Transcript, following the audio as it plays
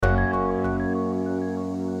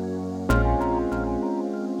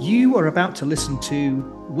You are about to listen to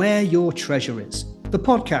Where Your Treasure Is, the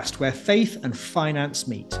podcast where faith and finance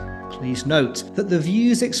meet. Please note that the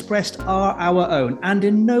views expressed are our own and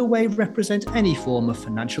in no way represent any form of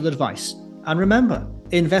financial advice. And remember,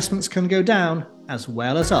 investments can go down as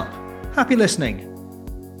well as up. Happy listening.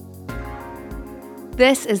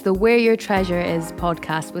 This is the Where Your Treasure Is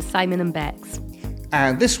podcast with Simon and Bex.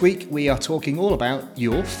 And this week we are talking all about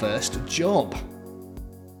your first job.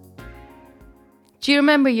 Do you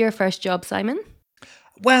remember your first job, Simon?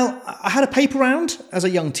 Well, I had a paper round as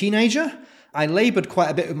a young teenager. I laboured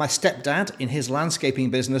quite a bit with my stepdad in his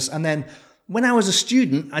landscaping business. And then when I was a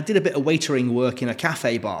student, I did a bit of waitering work in a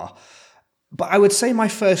cafe bar. But I would say my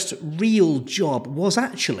first real job was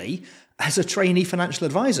actually as a trainee financial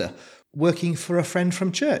advisor, working for a friend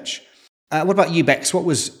from church. What about you, Bex? What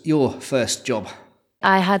was your first job?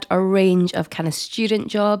 I had a range of kind of student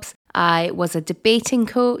jobs. I was a debating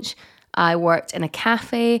coach. I worked in a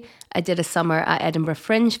cafe. I did a summer at Edinburgh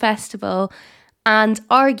Fringe Festival. And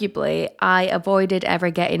arguably, I avoided ever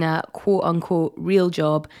getting a quote-unquote real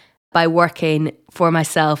job by working for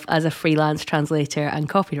myself as a freelance translator and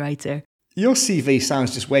copywriter. Your CV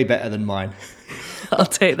sounds just way better than mine. I'll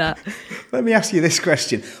take that. Let me ask you this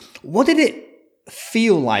question. What did it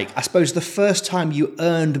feel like, I suppose, the first time you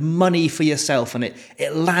earned money for yourself and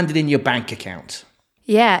it landed in your bank account?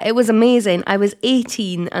 Yeah, it was amazing. I was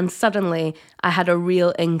 18 and suddenly I had a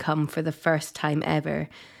real income for the first time ever.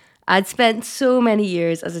 I'd spent so many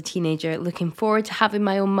years as a teenager looking forward to having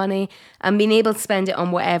my own money and being able to spend it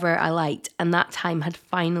on whatever I liked, and that time had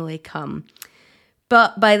finally come.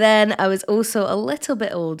 But by then I was also a little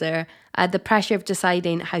bit older. I had the pressure of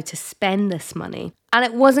deciding how to spend this money. And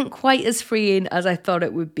it wasn't quite as freeing as I thought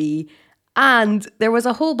it would be. And there was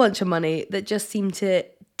a whole bunch of money that just seemed to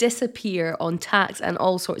disappear on tax and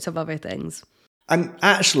all sorts of other things. And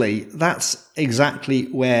actually, that's exactly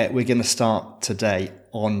where we're going to start today,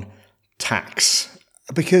 on tax.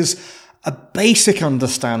 Because a basic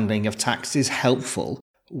understanding of tax is helpful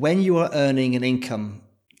when you are earning an income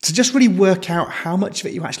to just really work out how much of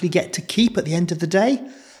it you actually get to keep at the end of the day.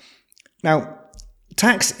 Now,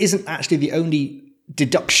 tax isn't actually the only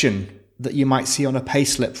deduction that you might see on a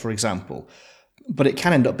payslip, for example, but it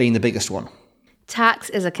can end up being the biggest one. Tax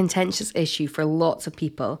is a contentious issue for lots of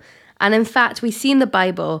people. And in fact, we see in the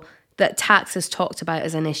Bible that tax is talked about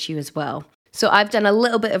as an issue as well. So I've done a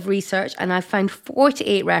little bit of research and I've found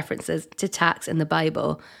 48 references to tax in the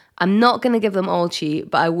Bible. I'm not going to give them all to you,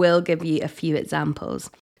 but I will give you a few examples.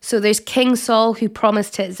 So there's King Saul, who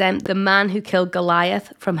promised to exempt the man who killed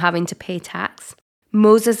Goliath from having to pay tax.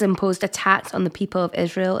 Moses imposed a tax on the people of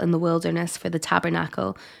Israel in the wilderness for the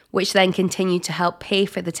tabernacle, which then continued to help pay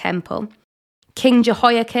for the temple. King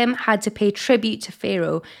Jehoiakim had to pay tribute to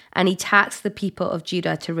Pharaoh, and he taxed the people of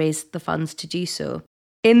Judah to raise the funds to do so.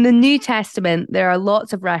 In the New Testament, there are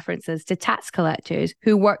lots of references to tax collectors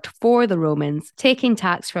who worked for the Romans, taking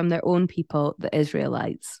tax from their own people, the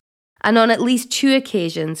Israelites. And on at least 2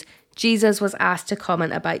 occasions, Jesus was asked to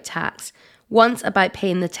comment about tax, once about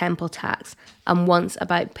paying the temple tax, and once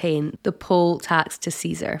about paying the poll tax to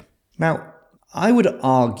Caesar. Now, I would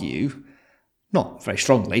argue, not very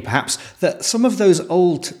strongly perhaps, that some of those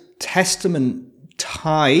Old Testament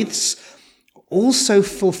tithes also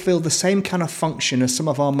fulfill the same kind of function as some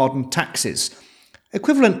of our modern taxes,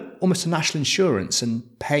 equivalent almost to national insurance and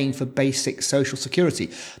paying for basic social security.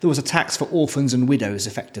 There was a tax for orphans and widows,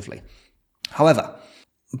 effectively. However,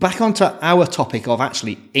 back onto our topic of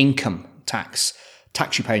actually income tax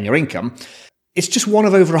you pay on your income, it's just one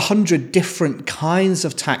of over 100 different kinds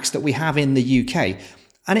of tax that we have in the UK.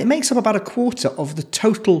 And it makes up about a quarter of the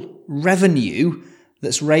total revenue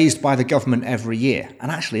that's raised by the government every year. And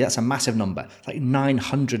actually, that's a massive number, like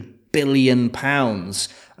 £900 billion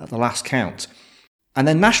at the last count. And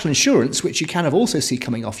then national insurance, which you kind of also see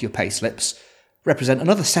coming off your pay slips, represent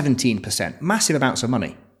another 17%, massive amounts of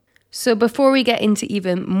money. So before we get into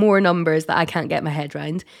even more numbers that I can't get my head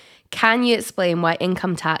around, can you explain why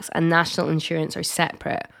income tax and national insurance are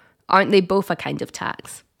separate? Aren't they both a kind of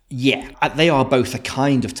tax? Yeah, they are both a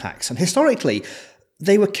kind of tax. And historically,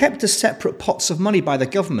 they were kept as separate pots of money by the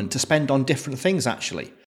government to spend on different things,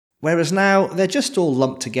 actually. Whereas now, they're just all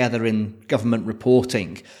lumped together in government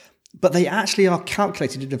reporting. But they actually are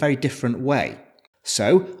calculated in a very different way.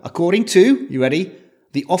 So, according to, you ready,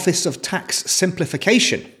 the Office of Tax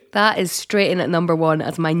Simplification. That is straight in at number 1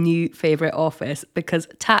 as my new favourite office, because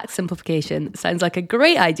tax simplification sounds like a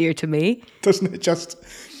great idea to me. Doesn't it just?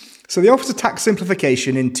 So the Office of Tax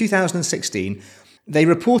Simplification in 2016, they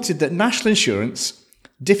reported that national insurance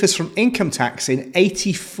differs from income tax in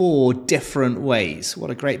 84 different ways.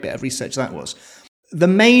 What a great bit of research that was. The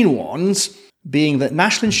main ones being that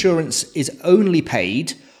national insurance is only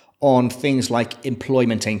paid on things like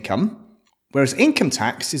employment income, whereas income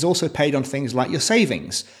tax is also paid on things like your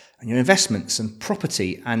savings and your investments and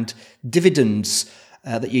property and dividends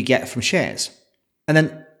that you get from shares. And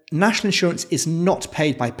then national insurance is not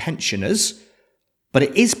paid by pensioners, but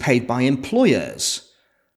it is paid by employers.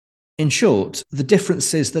 In short, the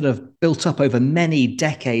differences that have built up over many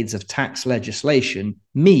decades of tax legislation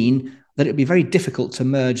mean that it would be very difficult to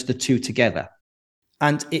merge the two together.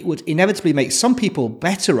 And it would inevitably make some people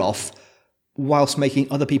better off whilst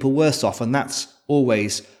making other people worse off, and that's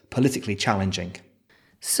always politically challenging.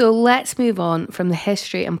 So let's move on from the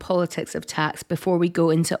history and politics of tax before we go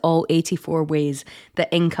into all 84 ways that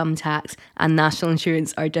income tax and national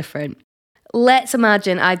insurance are different. Let's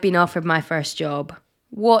imagine I've been offered my first job.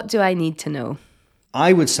 What do I need to know?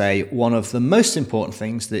 I would say one of the most important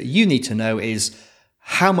things that you need to know is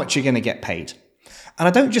how much you're going to get paid. And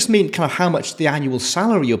I don't just mean kind of how much the annual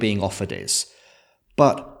salary you're being offered is,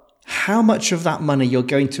 but how much of that money you're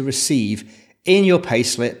going to receive in your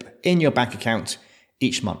payslip, in your bank account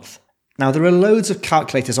each month. Now, there are loads of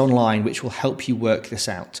calculators online which will help you work this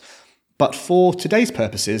out. But for today's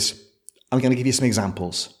purposes, I'm going to give you some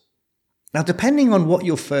examples. Now, depending on what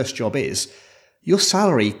your first job is, your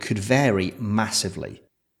salary could vary massively.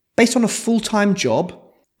 Based on a full-time job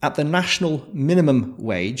at the national minimum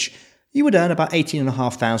wage, you would earn about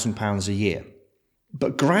 £18,500 a year.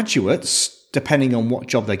 But graduates, depending on what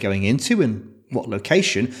job they're going into and what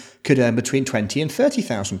location, could earn between £20,000 and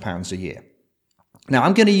 £30,000 a year. Now,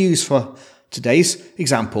 I'm going to use for today's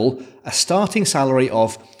example a starting salary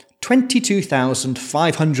of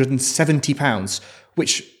 £22,570,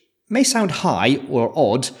 which may sound high or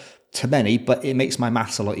odd to many, but it makes my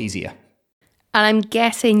maths a lot easier. And I'm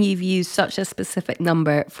guessing you've used such a specific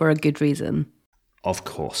number for a good reason. Of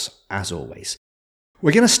course, as always.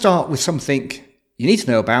 We're going to start with something you need to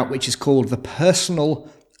know about, which is called the personal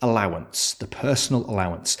allowance. The personal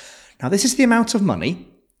allowance. Now, this is the amount of money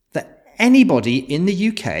that anybody in the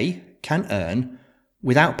UK can earn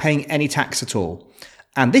without paying any tax at all.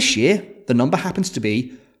 And this year, the number happens to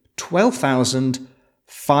be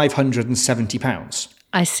 £12,570.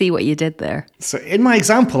 I see what you did there. So in my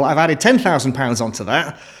example, I've added £10,000 onto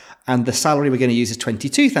that, and the salary we're going to use is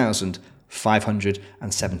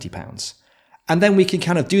 £22,570. And then we can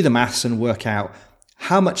kind of do the maths and work out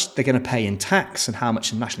how much they're going to pay in tax and how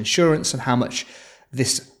much in national insurance and how much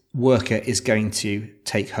this worker is going to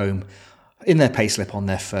take home in their payslip on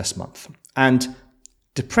their first month. And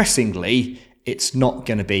depressingly, it's not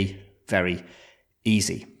going to be very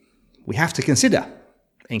easy. We have to consider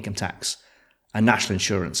income tax and national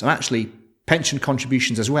insurance and actually pension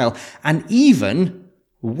contributions as well, and even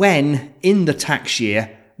when in the tax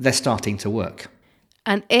year they're starting to work.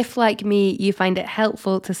 And if, like me, you find it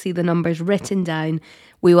helpful to see the numbers written down,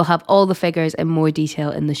 we will have all the figures in more detail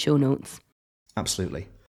in the show notes. Absolutely.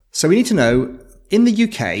 So we need to know, in the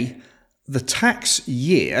UK, the tax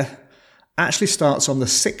year actually starts on the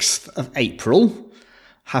 6th of April.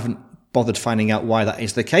 Haven't bothered finding out why that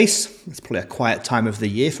is the case. It's probably a quiet time of the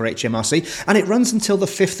year for HMRC, and it runs until the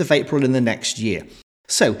 5th of April in the next year.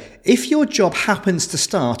 So if your job happens to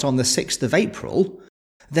start on the 6th of April,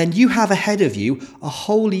 then you have ahead of you a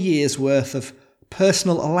whole year's worth of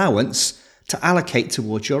personal allowance to allocate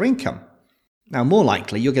towards your income. Now, more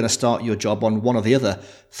likely, you're going to start your job on one of the other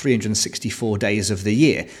 364 days of the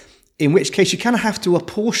year, in which case you kind of have to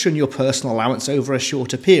apportion your personal allowance over a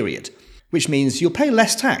shorter period, which means you'll pay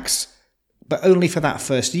less tax, but only for that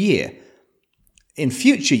first year. In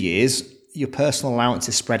future years, your personal allowance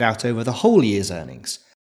is spread out over the whole year's earnings.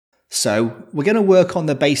 So we're going to work on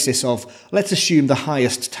the basis of, let's assume the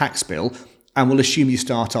highest tax bill, and we'll assume you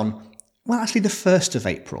start on, well, actually the 1st of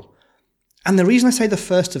April. And the reason I say the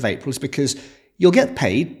 1st of April is because you'll get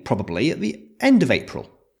paid probably at the end of April.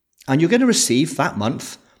 And you're going to receive that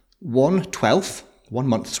month 1/12, 1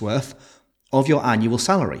 month's worth, of your annual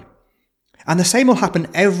salary. And the same will happen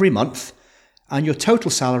every month, and your total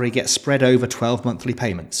salary gets spread over 12 monthly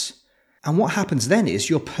payments. And what happens then is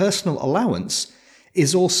your personal allowance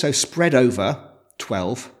is also spread over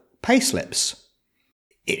 12 payslips.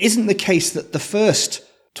 It isn't the case that the first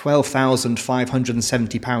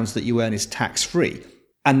 £12,570 that you earn is tax-free,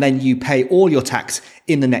 and then you pay all your tax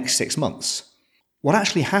in the next 6 months. What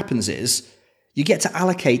actually happens is you get to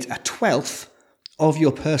allocate a 1/12 of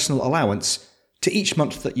your personal allowance to each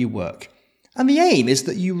month that you work. And the aim is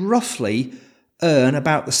that you roughly earn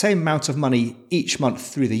about the same amount of money each month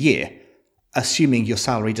through the year, assuming your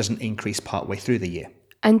salary doesn't increase partway through the year.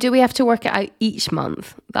 And do we have to work it out each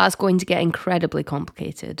month? That's going to get incredibly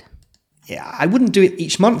complicated. Yeah, I wouldn't do it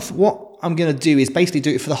each month. What I'm going to do is basically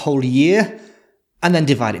do it for the whole year, and then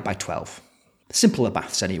divide it by 12. Simpler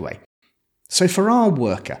maths anyway. So for our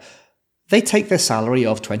worker, they take their salary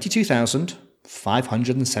of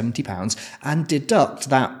 £22,570 and deduct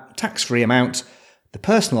that tax-free amount, the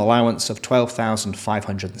personal allowance of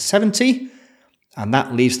 £12,570, and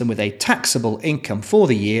that leaves them with a taxable income for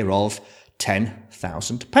the year of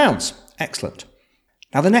 £10,000. Excellent.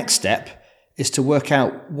 Now the next step is to work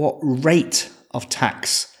out what rate of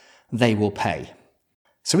tax they will pay.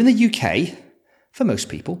 So in the UK, for most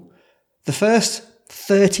people, the first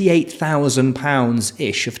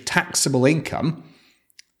 £38,000-ish of taxable income,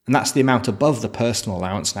 and that's the amount above the personal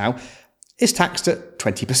allowance now, is taxed at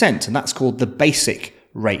 20%, and that's called the basic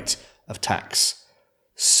rate of tax.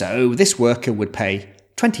 So this worker would pay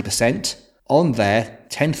 20% on their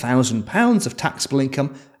 £10,000 of taxable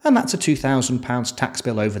income, and that's a £2,000 tax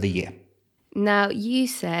bill over the year. Now, you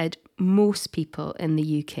said most people in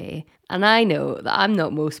the UK, and I know that I'm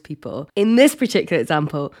not most people in this particular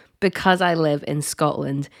example because I live in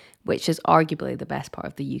Scotland, which is arguably the best part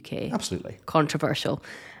of the UK. Absolutely. Controversial.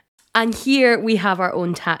 And here we have our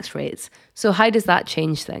own tax rates. So how does that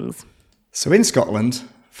change things? So in Scotland,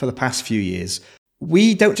 for the past few years,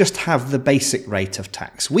 we don't just have the basic rate of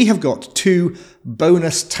tax. We have got two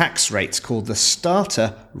bonus tax rates called the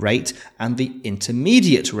starter rate and the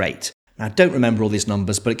intermediate rate. Now, I don't remember all these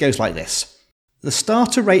numbers, but it goes like this. The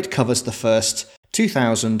starter rate covers the first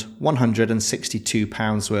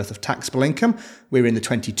 £2,162 worth of taxable income. We're in the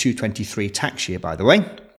 22-23 tax year, by the way,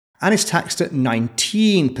 and is taxed at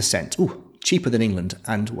 19%. Ooh, cheaper than England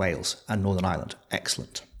and Wales and Northern Ireland.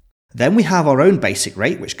 Excellent. Then we have our own basic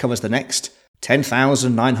rate, which covers the next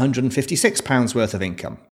 £10,956 worth of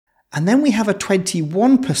income. And then we have a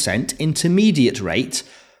 21% intermediate rate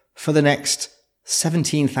for the next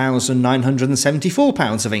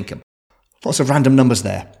 £17,974 of income. Lots of random numbers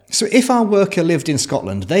there. So if our worker lived in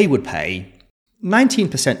Scotland, they would pay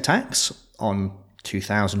 19% tax on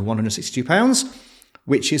 £2,162,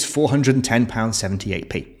 which is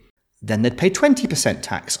 £410.78p. Then they'd pay 20%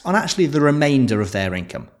 tax on actually the remainder of their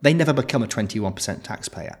income. They never become a 21%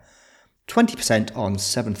 taxpayer. 20% on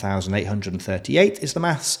 £7,838 is the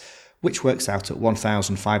maths, which works out at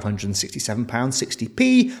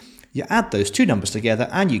 £1,567.60p. You add those two numbers together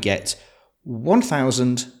and you get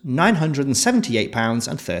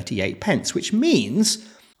 £1,978.38, which means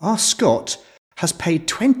our Scot has paid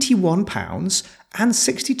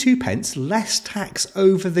 £21.62 less tax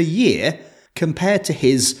over the year compared to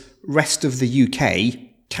his rest of the UK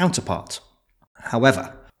counterpart.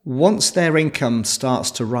 However, once their income starts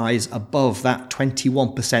to rise above that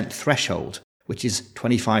 21% threshold, which is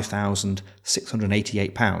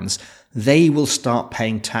 £25,688, they will start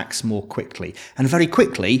paying tax more quickly, and very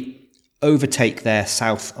quickly overtake their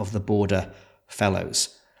south of the border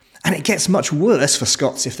fellows. And it gets much worse for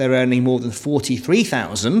Scots if they're earning more than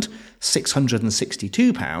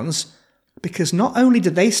 £43,662, because not only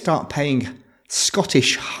do they start paying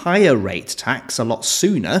Scottish higher rate tax a lot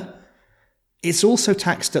sooner, it's also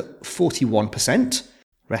taxed at 41%,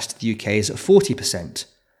 rest of the UK is at 40%,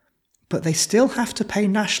 but they still have to pay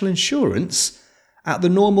national insurance at the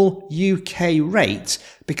normal UK rate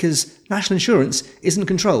because national insurance isn't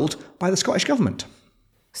controlled by the Scottish Government.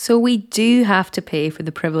 So we do have to pay for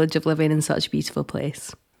the privilege of living in such a beautiful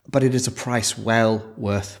place. But it is a price well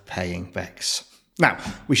worth paying, Bex. Now,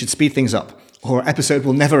 we should speed things up, or our episode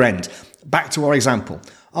will never end. Back to our example.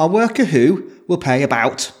 Our worker who will pay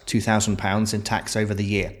about £2,000 in tax over the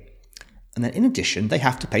year. And then in addition, they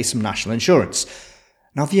have to pay some national insurance.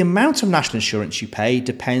 Now, the amount of national insurance you pay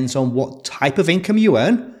depends on what type of income you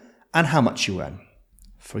earn and how much you earn.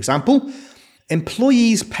 For example,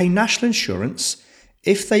 employees pay national insurance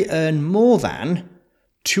if they earn more than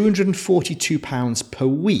 £242 per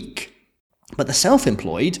week, but the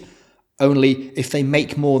self-employed only if they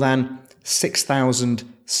make more than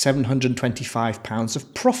 £6,725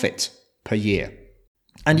 of profit per year.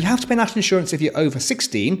 And you have to pay national insurance if you're over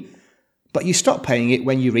 16, but you stop paying it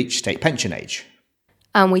when you reach state pension age.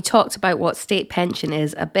 And we talked about what state pension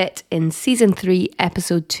is a bit in Season 3,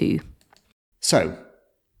 Episode 2. So,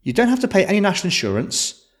 you don't have to pay any national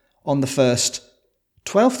insurance on the first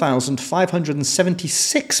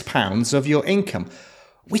 £12,576 of your income,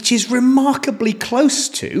 which is remarkably close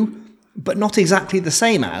to, but not exactly the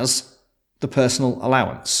same as, the personal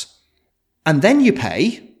allowance. And then you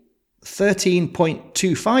pay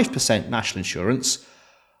 13.25% national insurance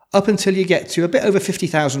up until you get to a bit over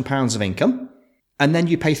 £50,000 of income, and then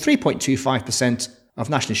you pay 3.25% of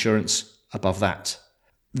national insurance above that.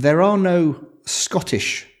 There are no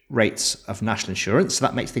Scottish rates of national insurance, so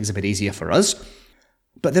that makes things a bit easier for us.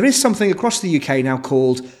 But there is something across the UK now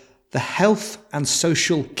called the Health and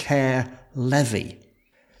Social Care levy.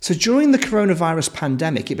 So during the coronavirus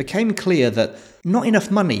pandemic, it became clear that not enough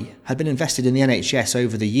money had been invested in the NHS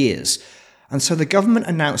over the years. And so the government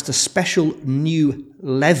announced a special new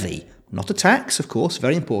levy, not a tax, of course,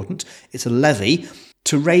 very important. It's a levy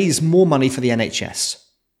to raise more money for the NHS.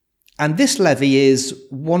 And this levy is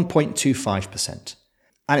 1.25%.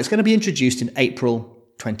 And it's going to be introduced in April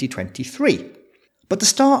 2023. But to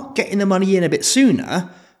start getting the money in a bit sooner,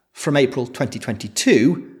 from April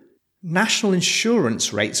 2022, national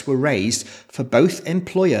insurance rates were raised for both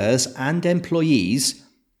employers and employees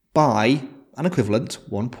by an equivalent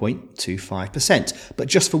 1.25%, but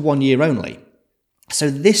just for 1 year only. So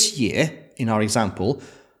this year, in our example,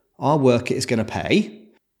 our worker is going to pay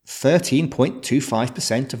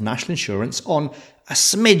 13.25% of national insurance on a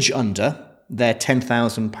smidge under their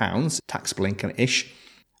 £10,000 taxable income-ish.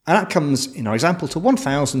 And that comes, in our example, to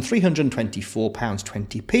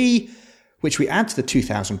 £1,324.20p, which we add to the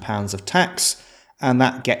 £2,000 of tax, and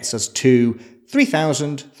that gets us to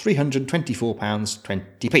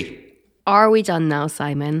 £3,324.20p. Are we done now,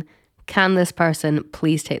 Simon? Can this person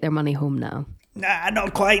please take their money home now? Nah,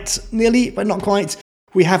 not quite. Nearly, but not quite.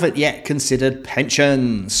 We haven't yet considered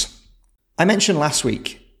pensions. I mentioned last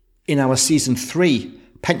week in our Season 3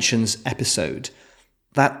 pensions episode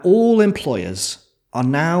that all employers are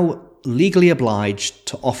now legally obliged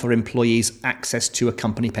to offer employees access to a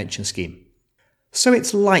company pension scheme. So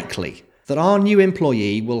it's likely that our new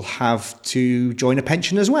employee will have to join a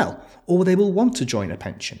pension as well, or they will want to join a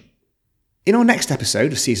pension. In our next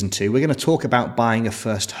episode of Season 2, we're going to talk about buying a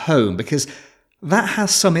first home, because that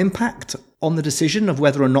has some impact on the decision of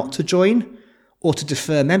whether or not to join or to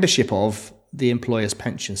defer membership of the employer's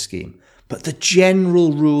pension scheme. But the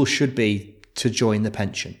general rule should be to join the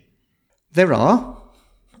pension. There are,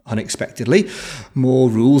 unexpectedly, more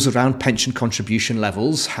rules around pension contribution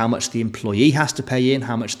levels, how much the employee has to pay in,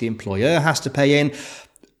 how much the employer has to pay in.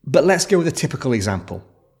 But let's go with a typical example.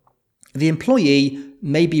 The employee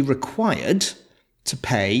may be required to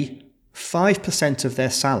pay 5% of their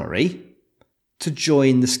salary to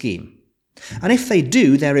join the scheme. And if they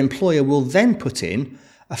do, their employer will then put in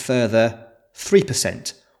a further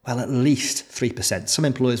 3%. Well, at least 3%. Some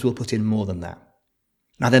employers will put in more than that.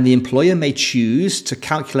 Now then, the employer may choose to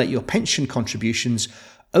calculate your pension contributions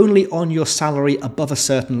only on your salary above a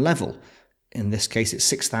certain level. In this case,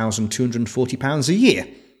 it's £6,240 a year.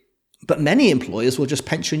 But many employers will just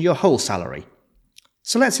pension your whole salary.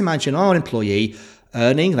 So let's imagine our employee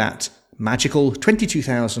earning that magical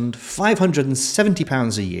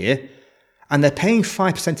 £22,570 a year, and they're paying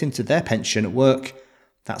 5% into their pension at work.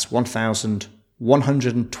 That's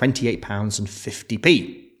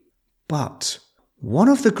 £1,128.50p. But one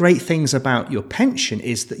of the great things about your pension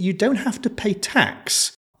is that you don't have to pay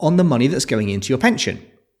tax on the money that's going into your pension.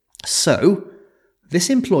 So this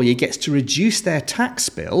employee gets to reduce their tax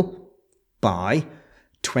bill by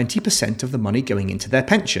 20% of the money going into their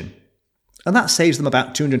pension. And that saves them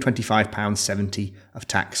about £225.70 of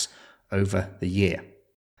tax over the year.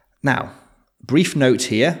 Now, brief note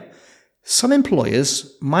here, some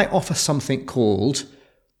employers might offer something called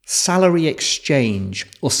salary exchange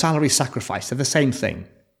or salary sacrifice. They're the same thing.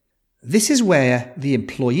 This is where the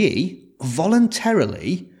employee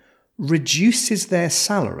voluntarily reduces their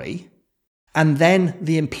salary, and then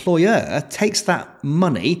the employer takes that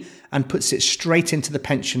money and puts it straight into the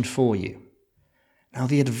pension for you. Now,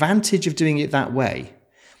 the advantage of doing it that way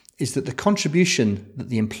is that the contribution that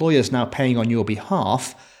the employer is now paying on your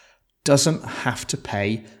behalf doesn't have to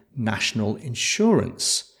pay national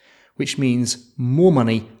insurance, which means more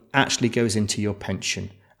money actually goes into your pension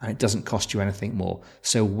and it doesn't cost you anything more.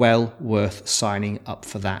 So well worth signing up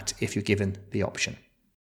for that if you're given the option.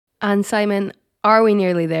 And Simon, are we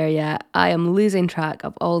nearly there yet? I am losing track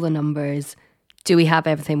of all the numbers. Do we have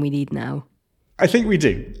everything we need now? I think we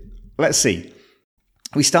do. Let's see.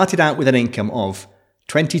 We started out with an income of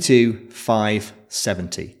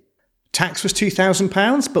 £22,570. Tax was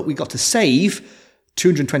 £2,000, but we got to save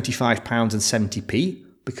 £225.70p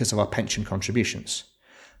because of our pension contributions.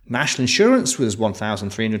 National insurance was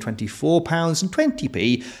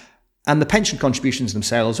 £1,324.20p, and the pension contributions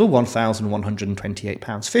themselves were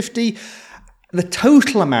 £1,128.50. The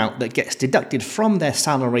total amount that gets deducted from their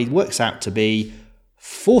salary works out to be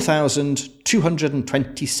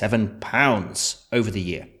 £4,227 over the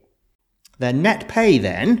year. Their net pay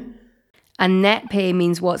then... And net pay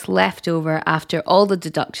means what's left over after all the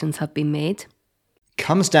deductions have been made.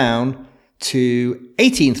 Comes down to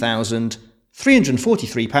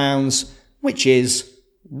 £18,343, which is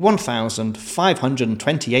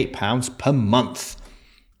 £1,528 per month.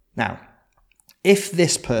 Now, if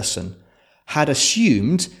this person had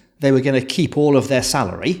assumed they were going to keep all of their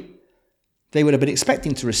salary, they would have been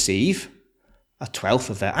expecting to receive a twelfth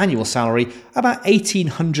of their annual salary, about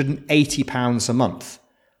 £1,880 a month.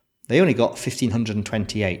 They only got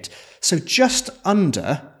 £1,528. So just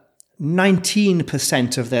under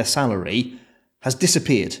 19% of their salary has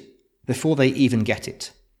disappeared before they even get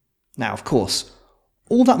it. Now, of course,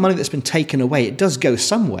 all that money that's been taken away, it does go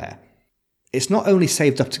somewhere. It's not only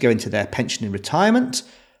saved up to go into their pension in retirement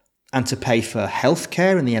and to pay for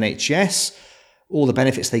healthcare in the NHS, all the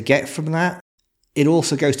benefits they get from that. It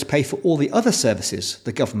also goes to pay for all the other services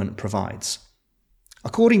the government provides.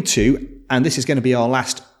 According to, and this is going to be our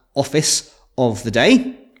last office of the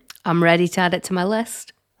day. I'm ready to add it to my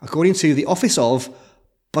list. According to the Office of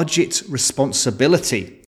Budget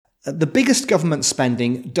Responsibility, the biggest government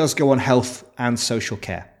spending does go on health and social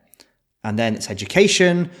care. And then it's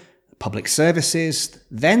education, public services,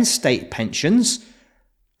 then state pensions,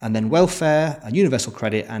 and then welfare and universal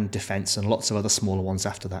credit and defence and lots of other smaller ones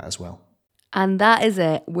after that as well. And that is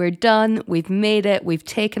it. We're done. We've made it. We've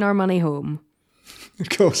taken our money home. Of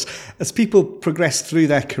course, as people progress through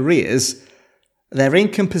their careers, their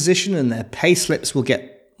income position and their pay slips will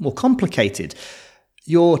get more complicated.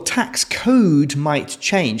 Your tax code might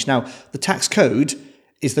change. Now, the tax code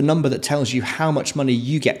is the number that tells you how much money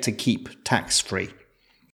you get to keep tax-free.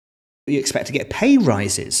 You expect to get pay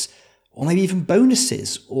rises, or maybe even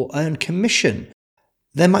bonuses, or earn commission.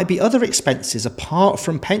 There might be other expenses apart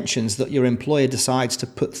from pensions that your employer decides to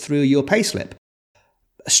put through your payslip.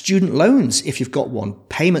 Student loans, if you've got one,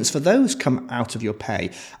 payments for those come out of your pay,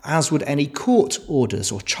 as would any court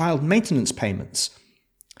orders or child maintenance payments.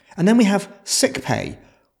 And then we have sick pay,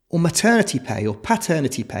 or maternity pay, or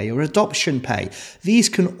paternity pay, or adoption pay. These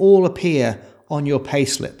can all appear on your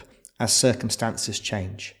payslip as circumstances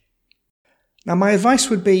change. Now, my advice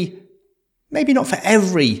would be, maybe not for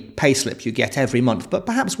every payslip you get every month, but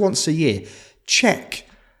perhaps once a year, check,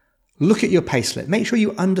 look at your payslip, make sure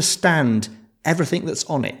you understand everything that's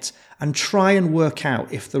on it, and try and work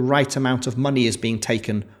out if the right amount of money is being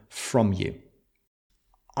taken from you.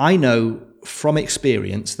 I know from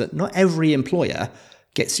experience that not every employer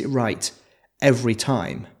gets it right every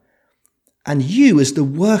time. And you as the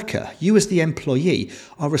worker, you as the employee,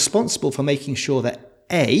 are responsible for making sure that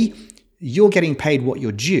A, you're getting paid what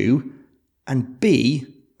you're due, and B,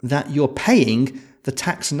 that you're paying the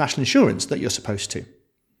tax and national insurance that you're supposed to.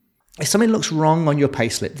 If something looks wrong on your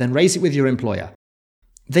payslip, then raise it with your employer.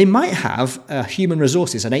 They might have a human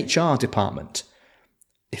resources, an HR department.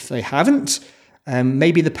 If they haven't,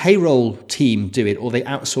 maybe the payroll team do it, or they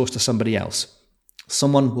outsource to somebody else.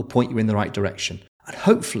 Someone will point you in the right direction. And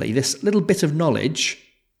hopefully this little bit of knowledge,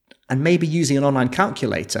 and maybe using an online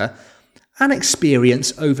calculator, and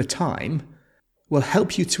experience over time, will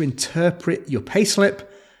help you to interpret your payslip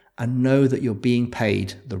and know that you're being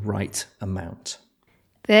paid the right amount.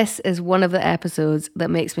 This is one of the episodes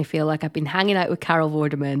that makes me feel like I've been hanging out with Carol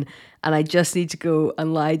Vorderman and I just need to go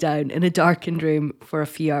and lie down in a darkened room for a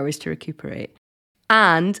few hours to recuperate.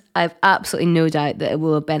 And I've absolutely no doubt that it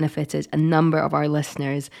will have benefited a number of our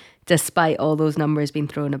listeners, despite all those numbers being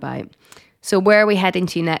thrown about. So where are we heading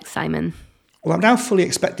to next, Simon? Well, I'm now fully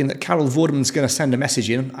expecting that Carol Vorderman's going to send a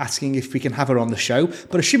message in asking if we can have her on the show.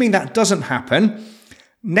 But assuming that doesn't happen,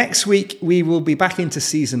 next week we will be back into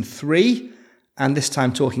season 3, and this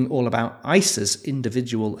time talking all about ISA's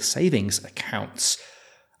individual savings accounts.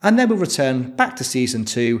 And then we'll return back to season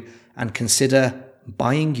 2 and consider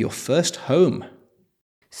buying your first home.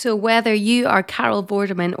 So whether you are Carol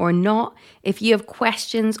Vorderman or not, if you have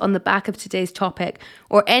questions on the back of today's topic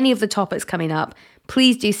or any of the topics coming up,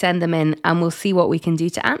 please do send them in and we'll see what we can do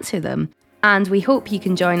to answer them. And we hope you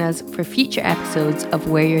can join us for future episodes of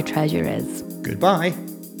Where Your Treasure Is. Goodbye.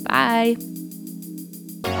 Bye.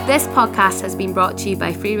 This podcast has been brought to you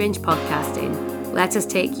by Free Range Podcasting. Let us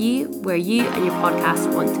take you where you and your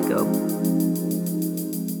podcast want to go.